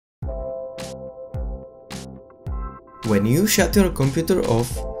When you shut your computer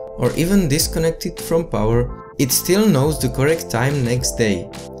off or even disconnect it from power, it still knows the correct time next day.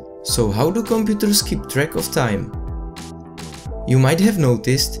 So how do computers keep track of time? You might have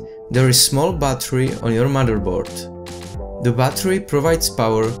noticed there is a small battery on your motherboard. The battery provides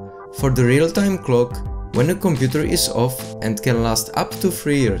power for the real-time clock when the computer is off and can last up to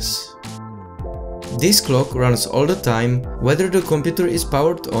 3 years. This clock runs all the time whether the computer is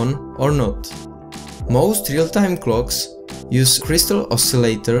powered on or not. Most real-time clocks use crystal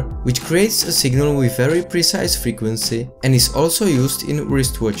oscillator, which creates a signal with very precise frequency and is also used in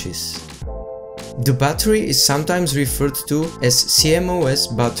wristwatches. The battery is sometimes referred to as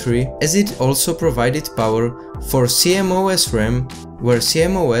CMOS battery, as it also provided power for CMOS RAM, where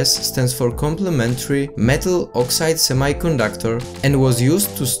CMOS stands for complementary metal oxide semiconductor and was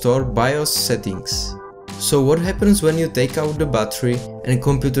used to store BIOS settings. So what happens when you take out the battery and the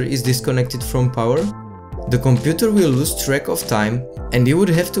computer is disconnected from power? The computer will lose track of time and you would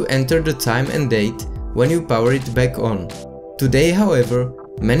have to enter the time and date when you power it back on. Today, however,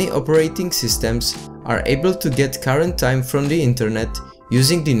 many operating systems are able to get current time from the internet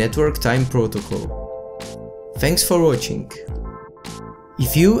using the network time protocol. Thanks for watching.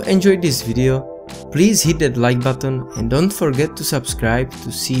 If you enjoyed this video, please hit that like button and don't forget to subscribe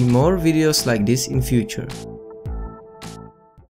to see more videos like this in future.